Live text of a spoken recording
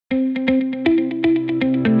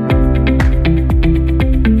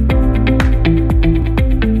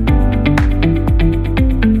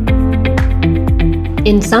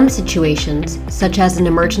some situations, such as an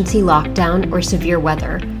emergency lockdown or severe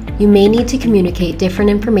weather, you may need to communicate different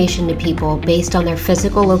information to people based on their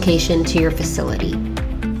physical location to your facility.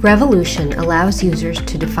 Revolution allows users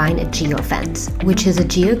to define a geofence, which is a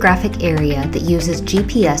geographic area that uses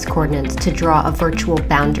GPS coordinates to draw a virtual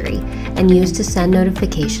boundary and used to send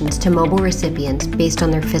notifications to mobile recipients based on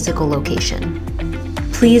their physical location.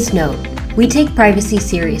 Please note, we take privacy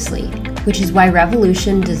seriously, which is why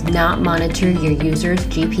Revolution does not monitor your user's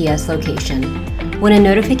GPS location. When a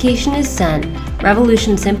notification is sent,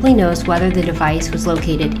 Revolution simply knows whether the device was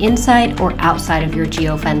located inside or outside of your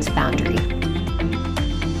geofence boundary.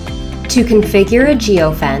 To configure a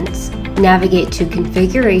geofence, navigate to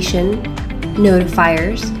Configuration,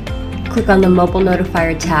 Notifiers, click on the Mobile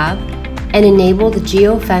Notifier tab, and enable the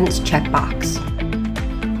Geofence checkbox.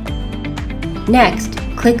 Next,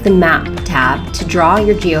 click the Map tab to draw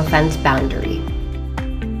your geofence boundary.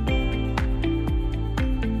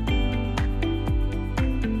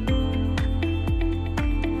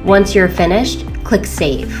 Once you're finished, click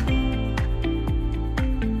Save.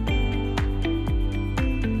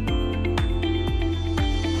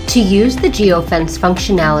 To use the Geofence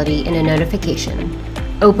functionality in a notification,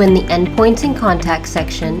 open the Endpoints and Contacts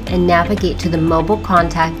section and navigate to the Mobile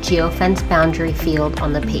Contact Geofence Boundary field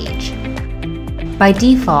on the page. By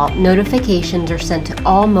default, notifications are sent to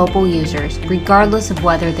all mobile users regardless of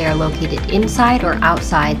whether they are located inside or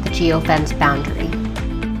outside the geofence boundary.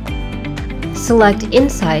 Select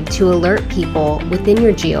Inside to alert people within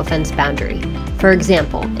your geofence boundary. For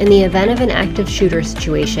example, in the event of an active shooter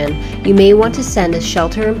situation, you may want to send a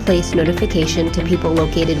shelter-in-place notification to people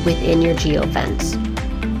located within your geofence.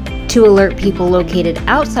 To alert people located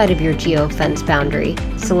outside of your geofence boundary,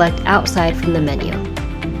 select Outside from the menu.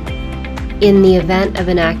 In the event of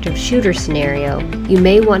an active shooter scenario, you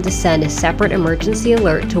may want to send a separate emergency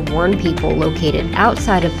alert to warn people located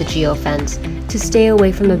outside of the geofence to stay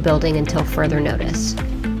away from the building until further notice.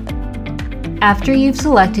 After you've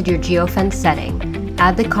selected your geofence setting,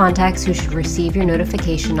 add the contacts who should receive your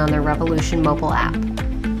notification on their Revolution mobile app.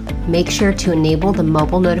 Make sure to enable the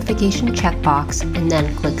mobile notification checkbox and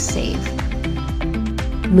then click Save.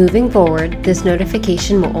 Moving forward, this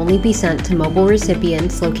notification will only be sent to mobile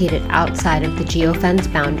recipients located outside of the geofence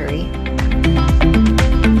boundary.